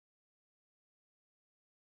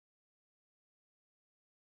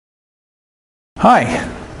Hi,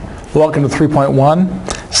 welcome to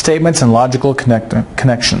 3.1, Statements and Logical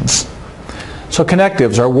Connections. So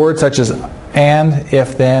connectives are words such as and,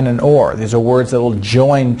 if, then, and or. These are words that will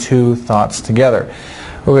join two thoughts together.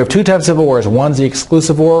 We have two types of ors. One's the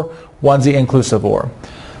exclusive or, one's the inclusive or.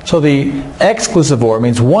 So the exclusive or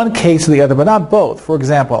means one case or the other, but not both. For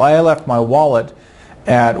example, I left my wallet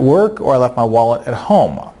at work or I left my wallet at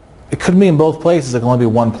home. It could mean both places. It can only be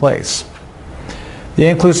one place. The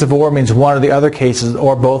inclusive or means one or the other cases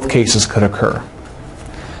or both cases could occur.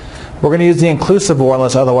 We're going to use the inclusive or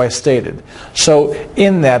unless otherwise stated. So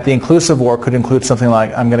in that, the inclusive or could include something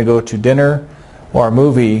like I'm going to go to dinner or a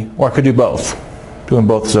movie, or I could do both. Doing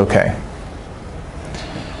both is okay.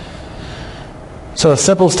 So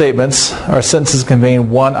simple statements are sentences conveying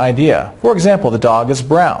one idea. For example, the dog is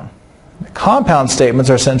brown. Compound statements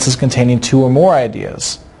are sentences containing two or more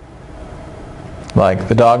ideas. Like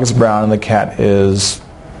the dog is brown and the cat is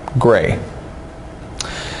gray.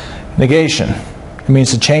 Negation. It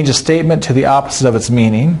means to change a statement to the opposite of its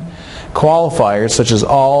meaning. Qualifiers such as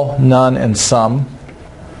all, none, and some.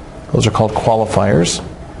 Those are called qualifiers.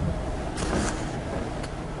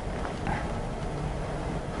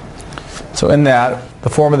 So in that, the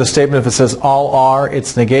form of the statement, if it says all are,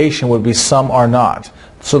 its negation would be some are not.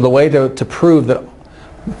 So the way to prove that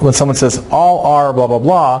when someone says all are blah blah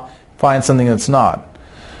blah, find something that's not.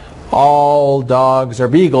 All dogs are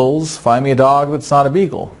beagles. Find me a dog that's not a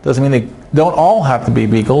beagle. Doesn't mean they don't all have to be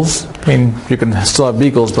beagles. I mean, you can still have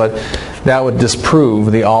beagles, but that would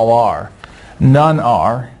disprove the all are. None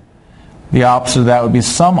are. The opposite of that would be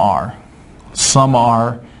some are. Some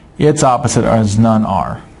are. Its opposite is none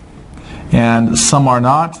are. And some are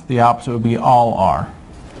not. The opposite would be all are.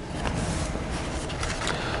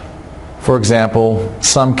 For example,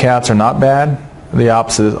 some cats are not bad. The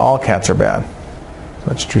opposite is all cats are bad.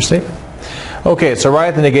 That's a true statement. Okay, so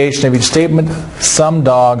write the negation of each statement. Some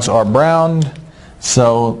dogs are brown.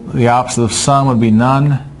 So the opposite of some would be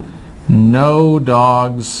none. No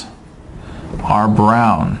dogs are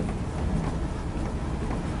brown.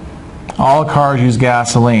 All cars use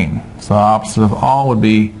gasoline. So the opposite of all would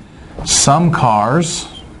be some cars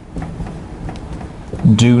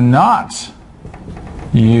do not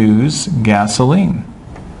use gasoline.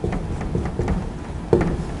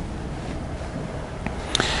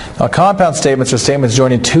 Now, compound statements are statements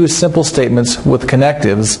joining two simple statements with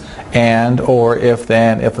connectives and, or, if,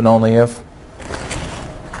 then, if, and only if.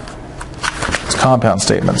 It's compound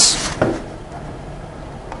statements.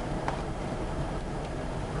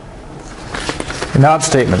 Not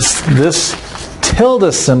statements. This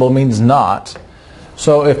tilde symbol means not.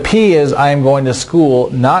 So if P is I am going to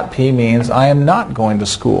school, not P means I am not going to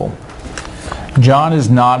school. John is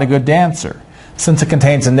not a good dancer. Since it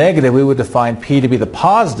contains a negative, we would define P to be the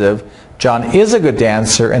positive. John is a good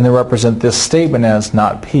dancer, and then represent this statement as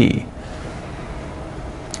not P.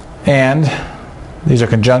 And these are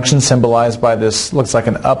conjunctions symbolized by this, looks like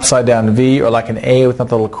an upside down V or like an A with a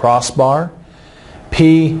little crossbar.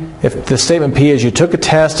 P, if the statement P is you took a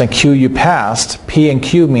test and Q you passed, P and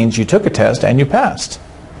Q means you took a test and you passed.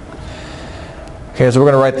 Okay, so we're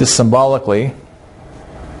going to write this symbolically.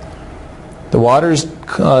 The water is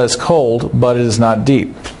cold, but it is not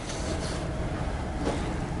deep.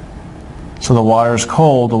 So the water is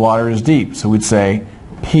cold, the water is deep. So we'd say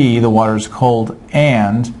P, the water is cold,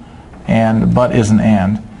 and but is an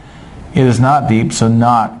and. It is not deep, so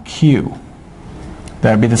not Q.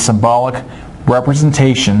 That would be the symbolic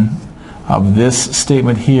representation of this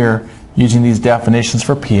statement here using these definitions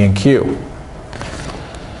for P and Q.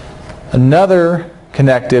 Another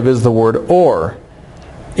connective is the word or.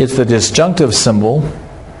 It's the disjunctive symbol,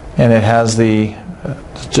 and it has the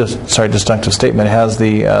disjunctive statement. It has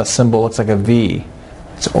the symbol looks like a V.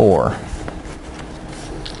 It's or.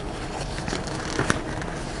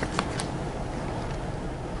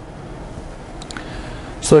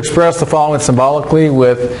 So express the following symbolically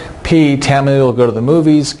with P, Tammy will go to the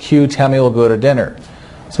movies. Q, Tammy will go to dinner.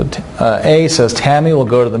 So A says Tammy will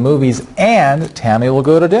go to the movies and Tammy will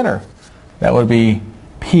go to dinner. That would be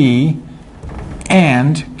P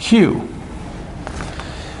and Q.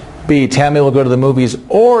 B, Tammy will go to the movies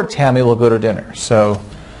or Tammy will go to dinner. So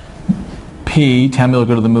P, Tammy will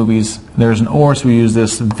go to the movies. There's an or, so we use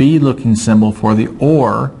this V-looking symbol for the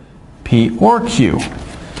or, P or Q.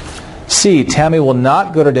 C, Tammy will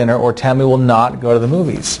not go to dinner or Tammy will not go to the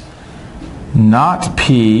movies. Not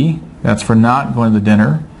P, that's for not going to the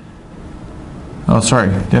dinner. Oh,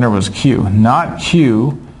 sorry, dinner was Q. Not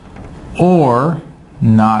Q or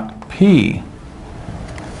not P.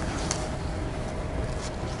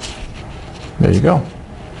 There you go.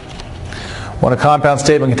 When a compound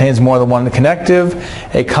statement contains more than one connective,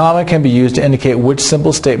 a comma can be used to indicate which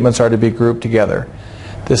simple statements are to be grouped together.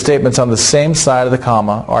 The statements on the same side of the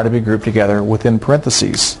comma are to be grouped together within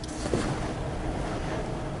parentheses.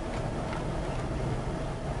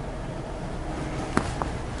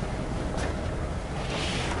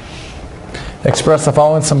 Express the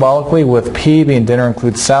following symbolically with P being dinner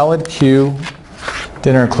includes salad, Q,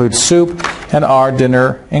 dinner includes soup, and R,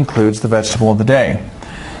 dinner includes the vegetable of the day.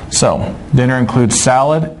 So, dinner includes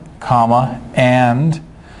salad, comma, and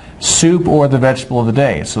soup or the vegetable of the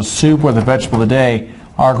day. So soup or the vegetable of the day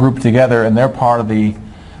are grouped together and they're part of the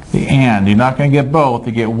and. You're not going to get both,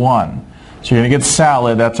 you get one. So you're going to get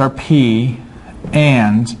salad, that's our P,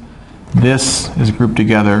 and this is grouped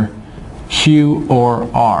together, Q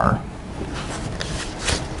or R.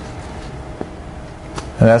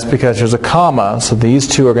 And that's because there's a comma, so these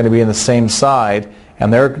two are going to be in the same side,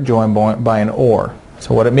 and they're joined by an or.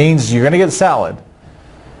 So what it means is you're going to get salad,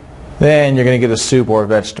 then you're going to get a soup or a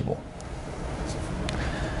vegetable.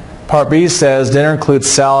 Part B says dinner includes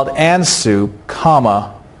salad and soup,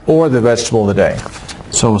 comma, or the vegetable of the day.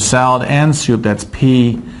 So salad and soup, that's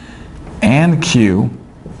P and Q,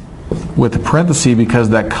 with the parenthesis because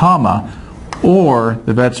of that comma, or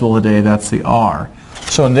the vegetable of the day, that's the R.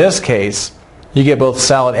 So in this case, you get both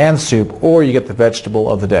salad and soup, or you get the vegetable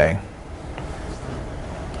of the day.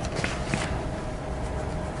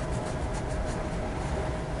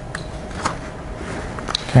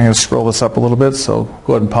 Okay, I'm going to scroll this up a little bit, so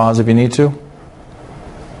go ahead and pause if you need to.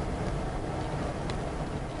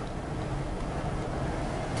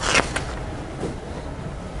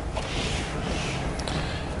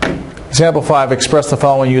 Example 5, express the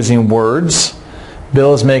following using words.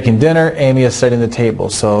 Bill is making dinner, Amy is setting the table.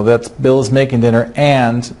 So that's Bill is making dinner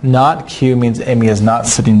and not Q means Amy is not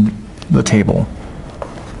sitting the table.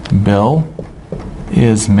 Bill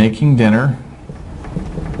is making dinner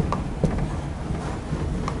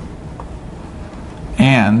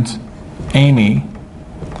and Amy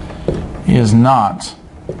is not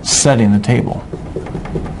setting the table.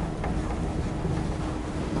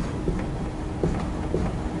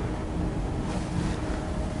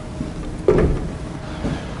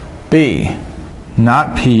 B,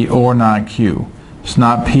 not P or not Q. It's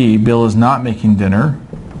not P, Bill is not making dinner.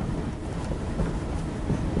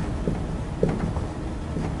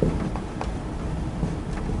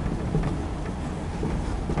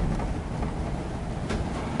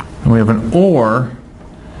 And we have an or,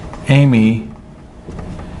 Amy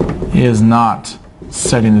is not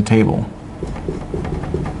setting the table.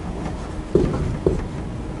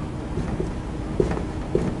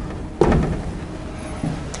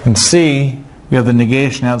 And C, we have the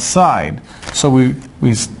negation outside. So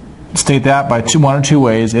we state that by one or two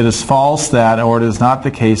ways. It is false that, or it is not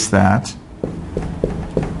the case that.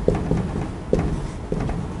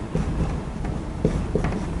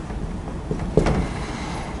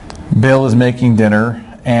 Bill is making dinner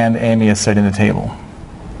and Amy is setting the table.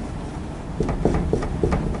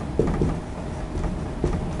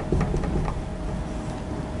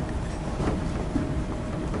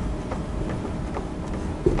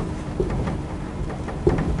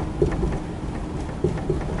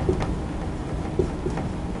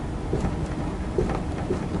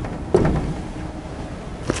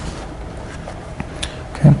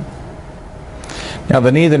 Now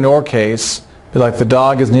the neither nor case, be like the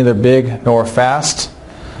dog is neither big nor fast.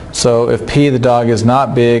 So if P, the dog is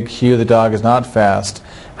not big, Q, the dog is not fast,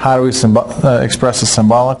 how do we express this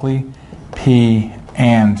symbolically? P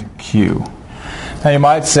and Q. Now you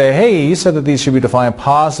might say, hey, you said that these should be defined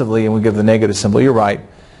positively and we give the negative symbol. You're right.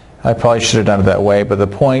 I probably should have done it that way, but the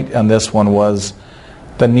point on this one was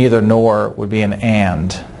the neither nor would be an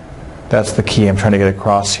and. That's the key I'm trying to get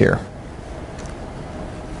across here.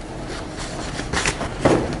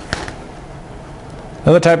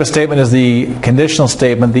 Another type of statement is the conditional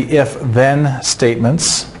statement, the if-then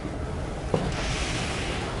statements.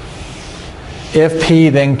 If P,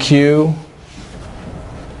 then Q.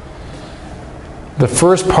 The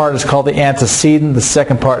first part is called the antecedent. The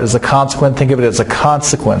second part is a consequent. Think of it as a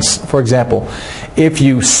consequence. For example, if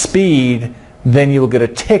you speed, then you will get a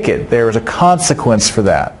ticket. There is a consequence for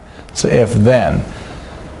that. So if-then.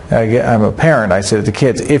 I'm a parent. I say to the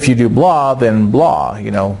kids, if you do blah, then blah.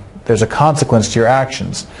 You know, there's a consequence to your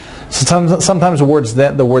actions. So sometimes the word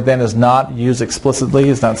then is not used explicitly,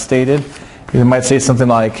 is not stated. You might say something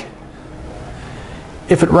like,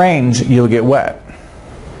 if it rains, you'll get wet.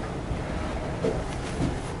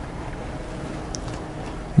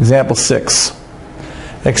 Example 6.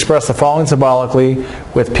 Express the following symbolically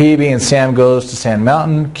with P being Sam goes to Sand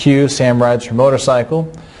Mountain, Q, Sam rides her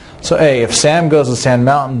motorcycle. So A, if Sam goes to Sand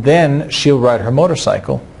Mountain, then she'll ride her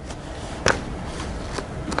motorcycle.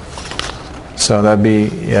 So that'd be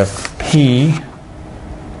if P,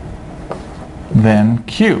 then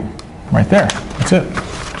Q. Right there. That's it.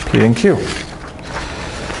 P, then Q.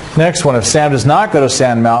 Next one, if Sam does not go to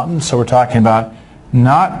Sand Mountain, so we're talking about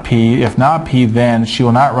not P. If not P, then she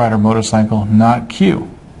will not ride her motorcycle, not Q.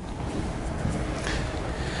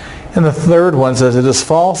 And the third one says it is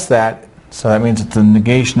false that, so that means it's a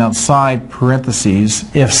negation outside parentheses.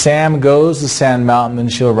 If Sam goes to Sand Mountain, then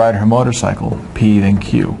she'll ride her motorcycle, P, then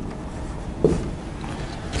Q.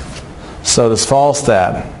 So it is false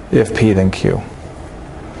that, if P, then Q.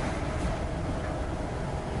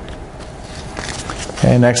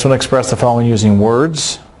 Okay, next one, express the following using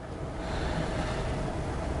words.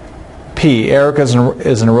 P, Erica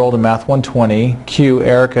is enrolled in Math 120. Q,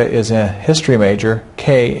 Erica is a history major.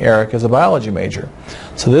 K, Erica is a biology major.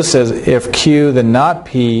 So this says if Q, then not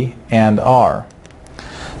P and R.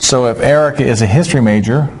 So if Erica is a history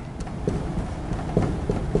major,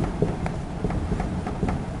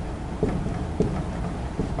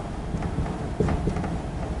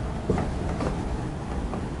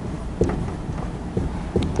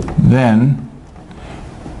 then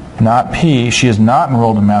not P, she is not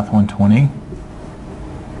enrolled in Math 120.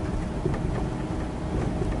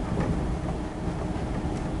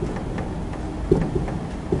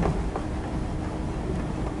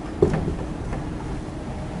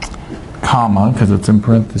 Comma, because it's in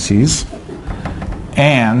parentheses.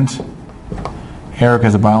 And Erica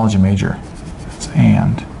is a biology major. It's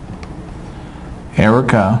and.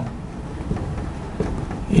 Erica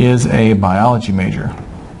is a biology major.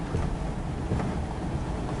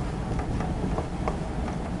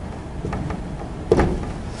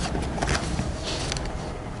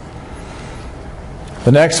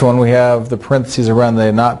 The next one, we have the parentheses around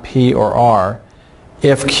the not P or R.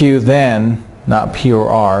 If Q, then not P or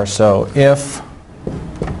R. So if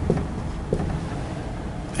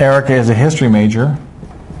Erica is a history major,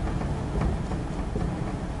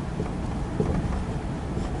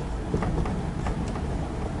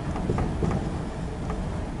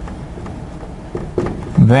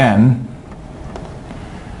 then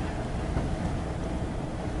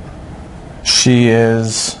she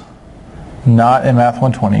is not in Math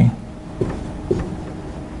 120.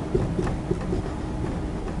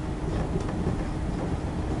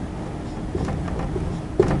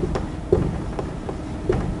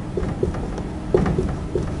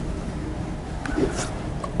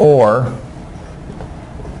 Or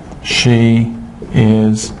she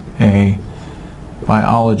is a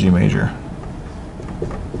biology major.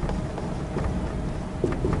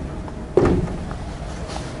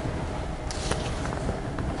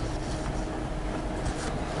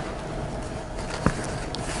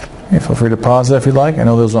 Feel free to pause that if you'd like. I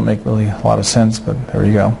know those don't make really a lot of sense, but there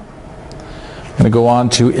you go. I'm going to go on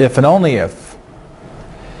to if and only if.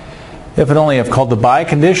 If and only if, called the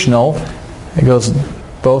biconditional. It goes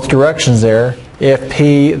both directions there. If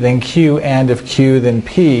P, then Q, and if Q, then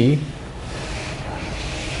P.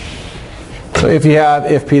 So if you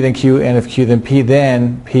have if P, then Q, and if Q, then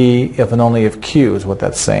P, if and only if Q is what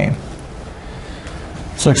that's saying.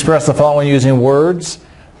 So express the following using words.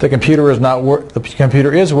 The computer is the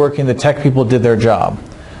computer is working. The tech people did their job.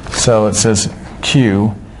 So it says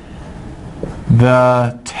Q.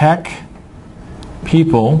 The tech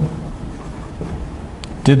people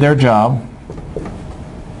did their job.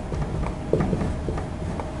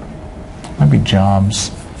 Might be jobs.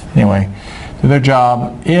 Anyway, did their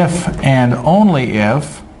job if and only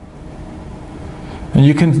if. And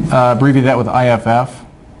you can abbreviate that with IFF.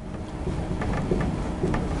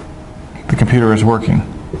 The computer is working.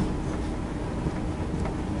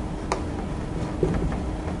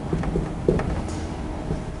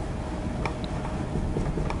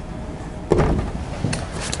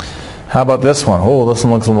 How about this one? Oh, this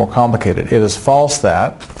one looks a little more complicated. It is false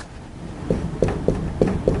that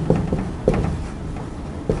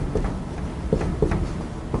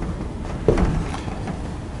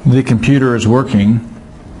the computer is working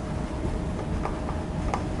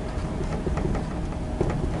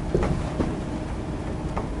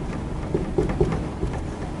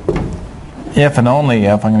if and only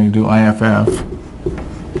if, I'm going to do IFF,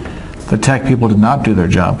 the tech people did not do their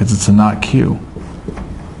job because it's a not Q.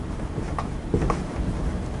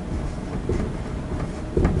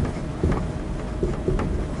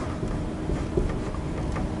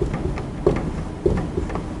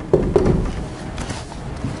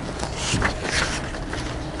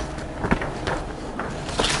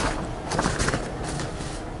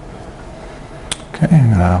 Okay, I'm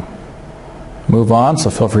going to move on, so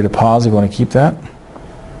feel free to pause if you want to keep that.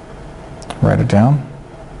 Write it down.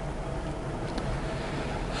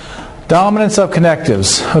 Dominance of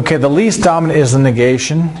connectives. Okay, the least dominant is the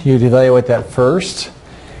negation. You'd evaluate that first.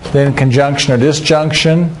 Then conjunction or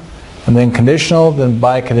disjunction. And then conditional, then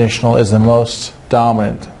biconditional is the most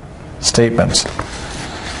dominant statement.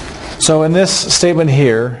 So in this statement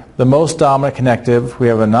here, the most dominant connective, we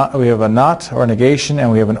have a not or negation,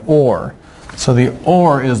 and we have an or. So the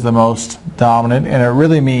or is the most dominant, and it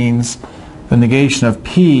really means the negation of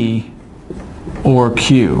P or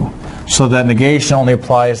Q. So that negation only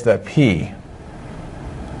applies to that P.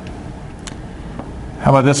 How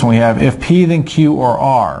about this one? We have if P then Q or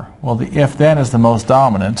R. Well, the if then is the most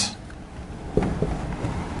dominant.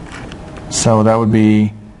 So that would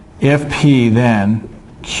be if P then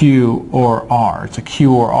Q or R. It's a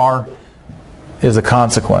Q or R is a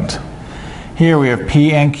consequent. Here we have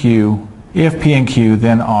P and Q. If P and Q,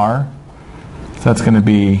 then R. So that's going to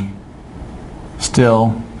be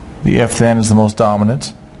still the if then is the most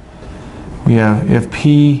dominant. We have if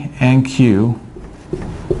P and Q,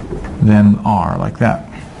 then R, like that.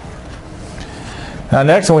 Now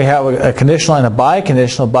next one we have a conditional and a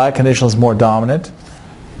biconditional. Biconditional is more dominant.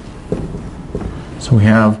 So we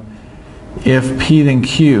have if P then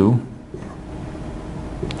Q,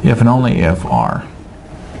 if and only if R.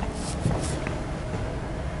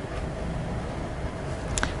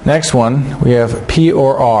 Next one, we have P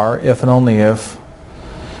or R, if and only if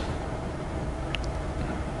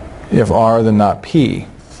R then not P.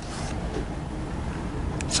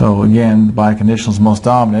 So again, the biconditional is most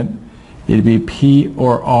dominant. It'd be P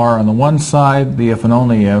or R on the one side, the if and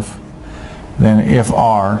only if, then if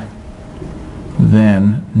R,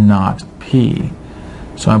 then not P.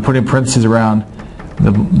 So I'm putting parentheses around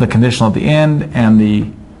the conditional at the end and the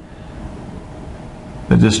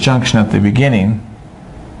disjunction at the beginning.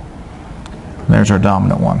 There's our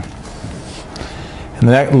dominant one. And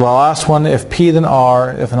the last one, if P then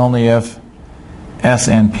R, if and only if S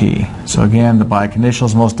and P. So again, the biconditional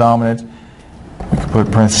is most dominant. We can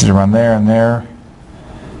put parentheses around there and there.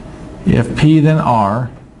 If P then R,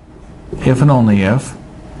 if and only if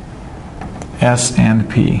S and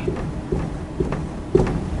P.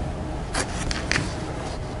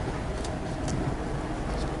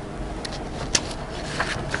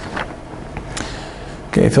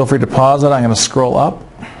 Okay, feel free to pause it. I'm going to scroll up.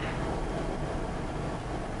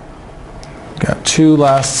 Got two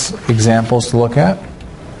last examples to look at.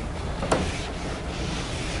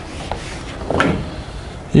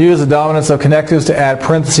 Use the dominance of connectives to add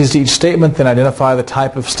parentheses to each statement, then identify the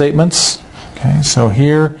type of statements. Okay, so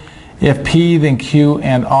here, if P, then Q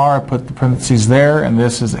and R, I put the parentheses there, and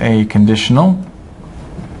this is a conditional.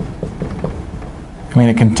 I mean,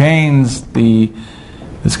 it contains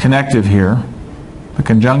this connective here, the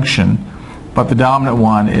conjunction, but the dominant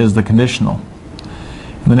one is the conditional.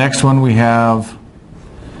 In the next one we have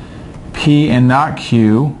P and not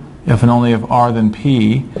Q, if and only if R then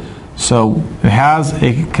P. So it has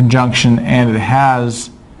a conjunction and it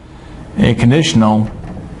has a conditional,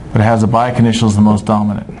 but it has a biconditional as the most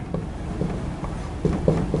dominant.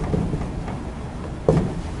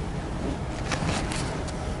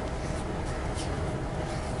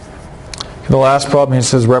 The last problem here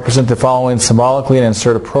says represent the following symbolically and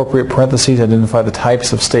insert appropriate parentheses to identify the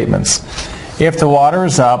types of statements. If the water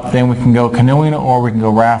is up, then we can go canoeing or we can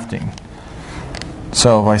go rafting.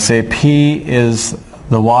 So if I say P is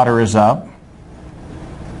the water is up,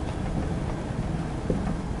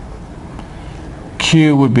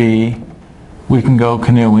 Q would be we can go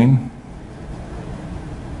canoeing,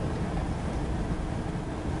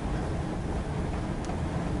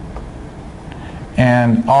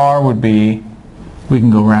 and R would be we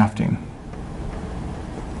can go rafting.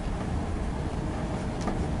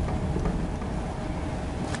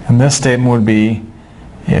 And this statement would be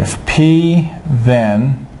if P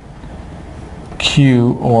then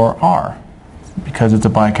Q or R, because it's a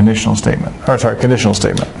biconditional statement, or sorry, conditional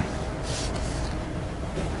statement.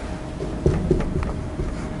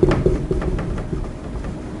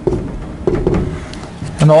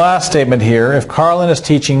 And the last statement here, if Carlin is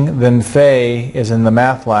teaching, then Faye is in the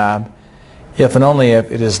math lab, if and only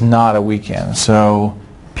if it is not a weekend. So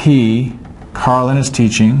P, Carlin is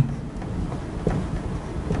teaching,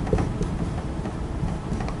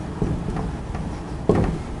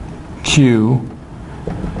 Q,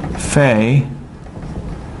 Faye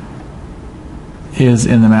is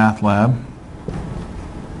in the math lab,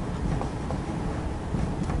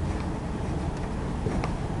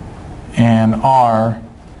 and R,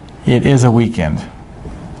 it is a weekend.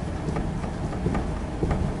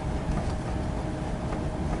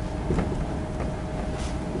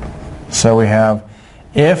 So we have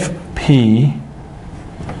if P,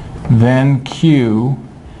 then Q,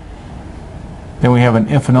 then we have an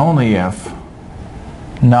if and only if,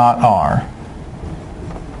 not R.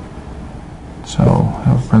 So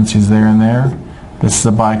have parentheses there and there. This is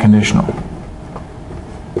a biconditional.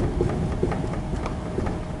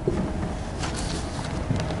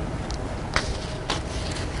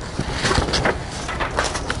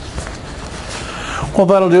 Well,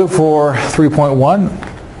 that'll do it for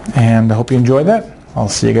 3.1, and I hope you enjoyed that. I'll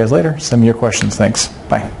see you guys later. Send me your questions. Thanks.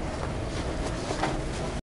 Bye.